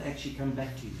that will actually come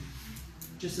back to you.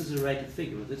 Just as a rate of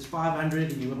figure. If it's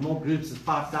 500 and you have more groups, it's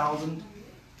 5,000.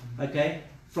 Okay?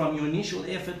 From your initial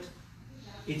effort,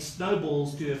 it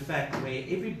snowballs to a fact where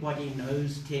everybody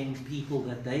knows 10 people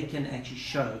that they can actually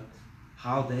show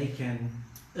how they can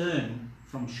earn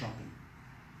from shopping.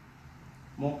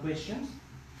 More questions?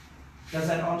 Does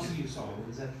that answer you, Saul?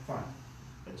 Is that fine?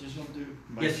 I just want to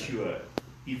make Yes, sir. sure,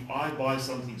 if I buy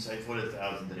something, say for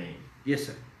 1,000 rand, Yes,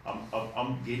 sir.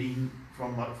 I'm getting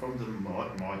from the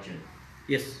margin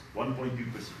Yes.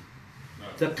 1.2%.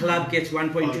 The club gets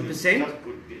 1.2%,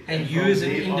 and you as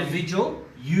an individual,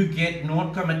 you get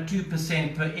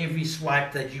 0.2% per every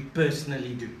swipe that you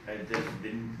personally do. And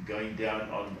then going down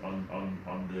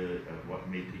on the what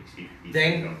metrics? If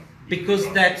Then,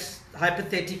 because that's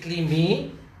hypothetically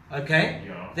me, okay,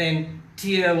 Yeah. then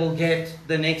Tia will get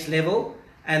the next level,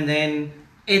 and then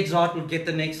Edzard will get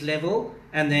the next level,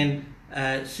 and then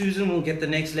Susan will get the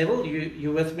next level.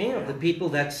 You with me? Of the people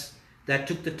that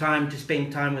took the time to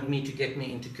spend time with me to get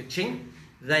me into Ker-Ching,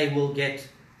 they will get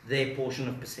their portion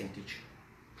of percentage.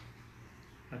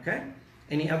 Okay?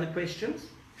 Any other questions?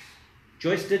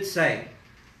 Joyce did say,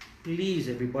 please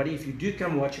everybody, if you do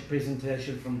come watch a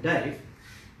presentation from Dave,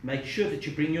 make sure that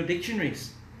you bring your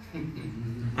dictionaries.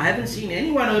 I haven't seen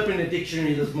anyone open a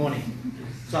dictionary this morning.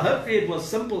 So hopefully it was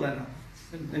simple enough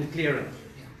and clear enough.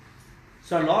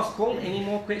 So last call, any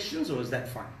more questions, or is that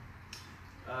fine?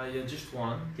 Yeah, just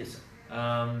one. Yes, sir.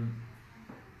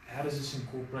 How does this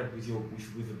incorporate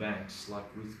with the banks? Like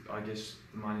with, I guess,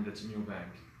 the money that's in your bank.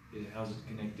 How's it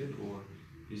connected, or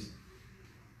is?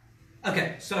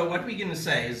 Okay, so what we're going to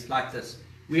say is like this.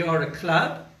 We are a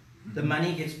club. The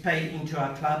money gets paid into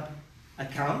our club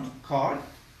account, card,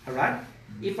 all right?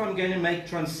 If I'm going to make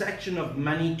transaction of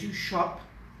money to shop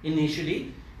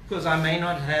initially, because I may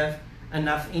not have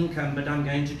enough income, but I'm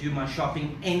going to do my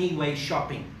shopping anyway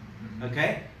shopping,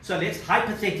 okay? So let's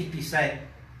hypothetically say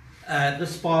the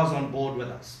Spa's on board with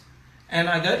us. And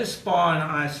I go to Spa and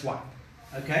I swipe,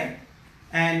 okay?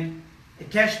 And a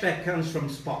cashback comes from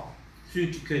Spa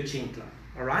through to Ker-Ching Club,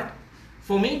 all right?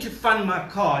 For me to fund my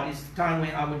card is the time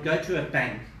where I would go to a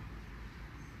bank,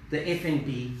 the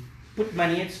FNB, put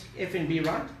money, it's FNB,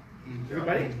 right?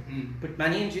 Everybody? Put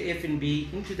money into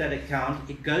FNB, into that account.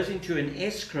 It goes into an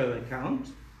escrow account.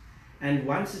 And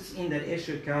once it's in that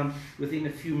escrow account, within a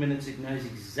few minutes, it knows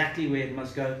exactly where it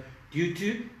must go due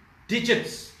to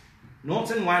digits,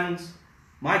 noughts and ones,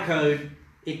 my code.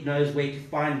 It knows where to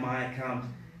find my account,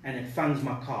 and it funds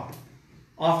my card.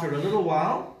 After a little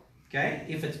while, okay,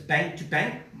 if it's bank to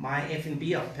bank, my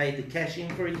FNB, I've paid the cash in,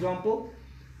 for example,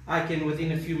 I can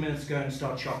within a few minutes go and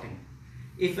start shopping.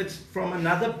 If it's from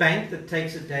another bank that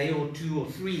takes a day or 2 or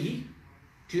 3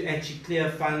 to actually clear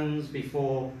funds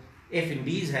before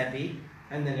FNB is happy,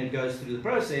 and then it goes through the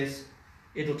process,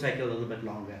 it'll take a little bit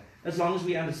longer. As long as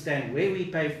we understand where we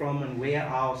pay from and where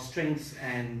our strengths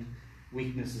and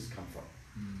weaknesses come from.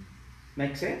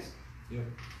 Make sense? Yeah.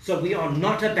 So we are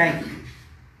not a bank.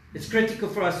 It's critical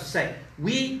for us to say,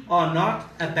 we are not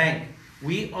a bank.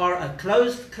 We are a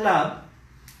closed club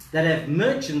that have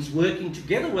merchants working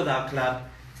together with our club,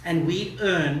 and we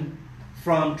earn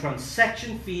from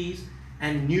transaction fees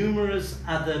and numerous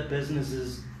other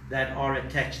businesses that are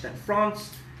attached that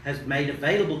France has made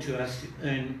available to us to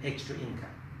earn extra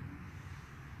income.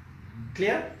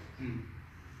 Clear?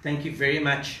 Thank you very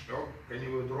much. So, can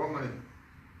you withdraw money?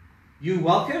 You're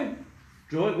welcome.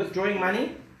 Withdrawing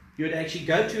money, you would actually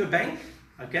go to a bank,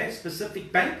 okay,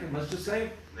 specific bank, I must just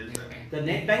say, the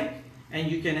net bank, and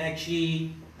you can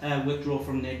actually withdraw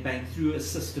from net bank through a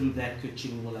system that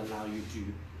Ker-Ching will allow you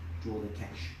to draw the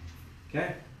cash.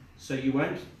 Okay, so you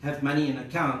won't have money in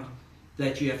account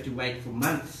that you have to wait for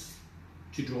months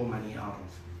to draw money out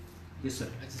of. Yes, sir.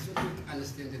 I just want to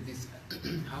understand that this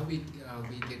how we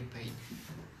get paid.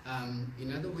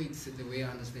 In other words, the way I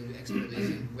understand the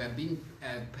explanation, we are being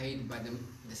paid by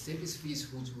the service fees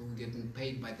who getting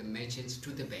paid by the merchants to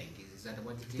the bank. Is that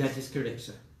what it is? That is correct,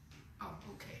 sir. Oh,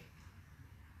 okay.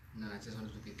 No, I just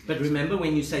wanted to be clear. But remember,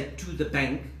 when you say to the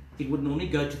bank, it would normally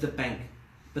go to the bank,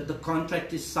 but the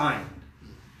contract is signed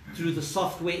through the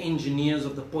software engineers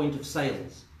of the point of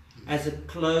sales as a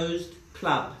closed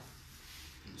club.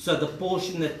 So the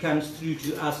portion that comes through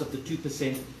to us of the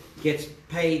 2% gets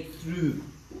paid through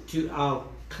to our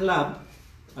club,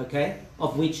 okay,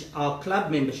 of which our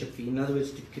club membership fee, in other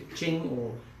words, to Ker-Ching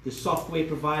or the software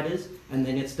providers, and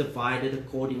then it's divided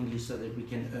accordingly so that we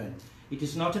can earn. It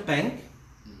is not a bank,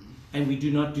 and we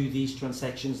do not do these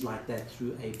transactions like that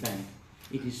through a bank.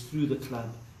 It is through the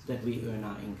club that we earn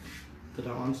our income. Did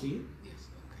I answer you? Yes,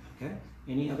 okay. Okay.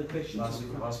 Any other questions?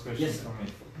 Last question Yes, sir. from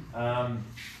me. Can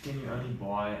you only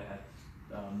buy at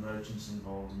merchants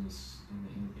involved in this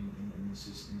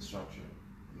in the structure?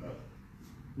 No.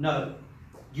 No,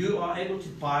 you are able to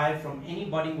buy from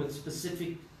anybody with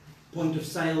specific point of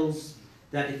sales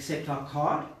that accept our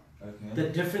card. Okay. The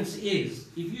difference is,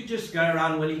 if you just go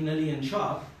around willy-nilly and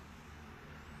shop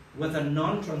with a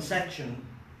non-transaction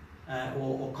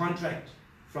or contract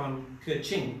from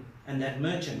Ker-Ching and that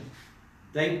merchant,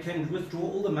 they can withdraw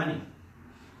all the money,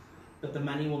 but the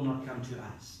money will not come to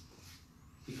us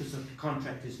because the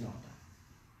contract is not done.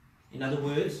 In other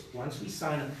words, once we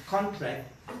sign a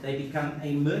contract, they become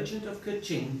a merchant of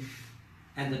Ker-Ching,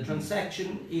 and the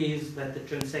transaction is that the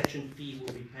transaction fee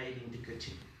will be paid into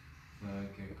Ker-Ching.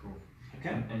 Okay, cool.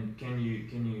 Okay? And can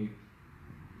you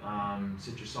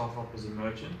set yourself up as a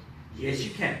merchant? Yes,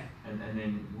 you can. And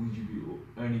then would you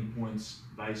be earning points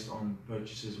based on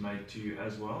purchases made to you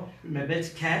as well? Remember, it's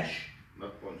cash,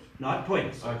 Not points. not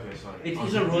points. Okay, sorry. It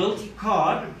is a royalty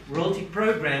card, royalty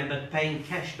program, but paying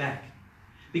cash back.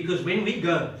 Because when we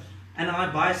go and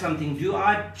I buy something, do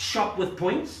I shop with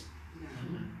points?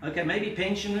 Okay, maybe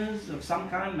pensioners of some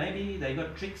kind, maybe they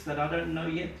got tricks that I don't know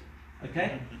yet.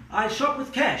 Okay, I shop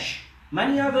with cash,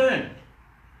 money I've earned.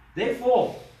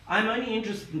 Therefore, I'm only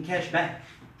interested in cash back.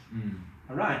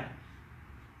 All right,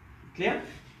 clear?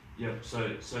 Yep.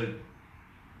 So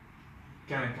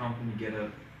can a company get a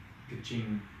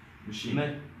Ker-Ching machine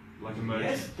like a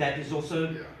merchant? Yes, that is also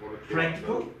Yeah, or a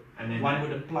practical. And then One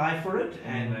would apply for it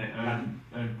and and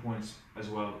they earn points as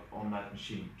well on that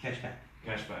machine. cash back.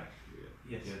 Cash back.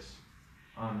 Yes. Yes.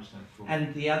 I understand. Cool.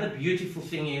 And the other beautiful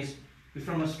thing is, we're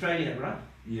from Australia, right?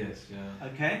 yes. Yeah.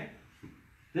 Okay.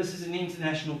 This is an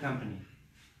international company.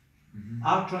 Mm-hmm.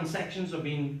 Our transactions are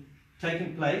being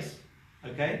taken place,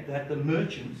 okay, that the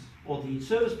merchants or the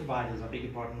service providers, I beg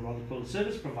your pardon, rather called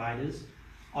service providers,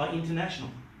 are international.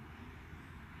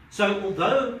 So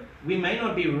although we may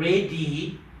not be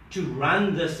ready to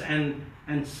run this and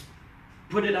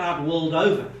put it out world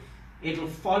over, it'll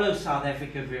follow South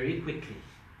Africa very quickly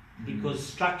because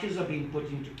structures are being put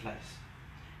into place.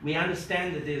 We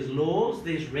understand that there's laws,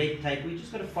 there's red tape, we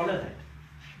just got to follow that.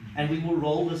 And we will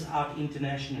roll this out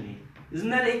internationally.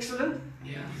 Isn't that excellent?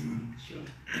 Yeah, sure.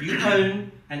 You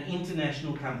own an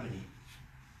international company.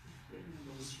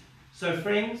 So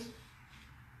friends,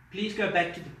 please go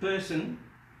back to the person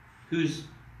who's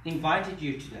invited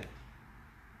you to that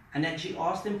and actually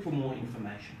ask them for more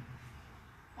information.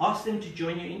 Ask them to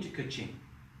join you into Ker-Ching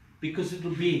because it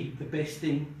will be the best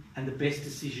thing and the best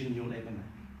decision you'll ever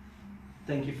make.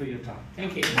 Thank you for your time.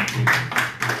 Thank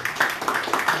you.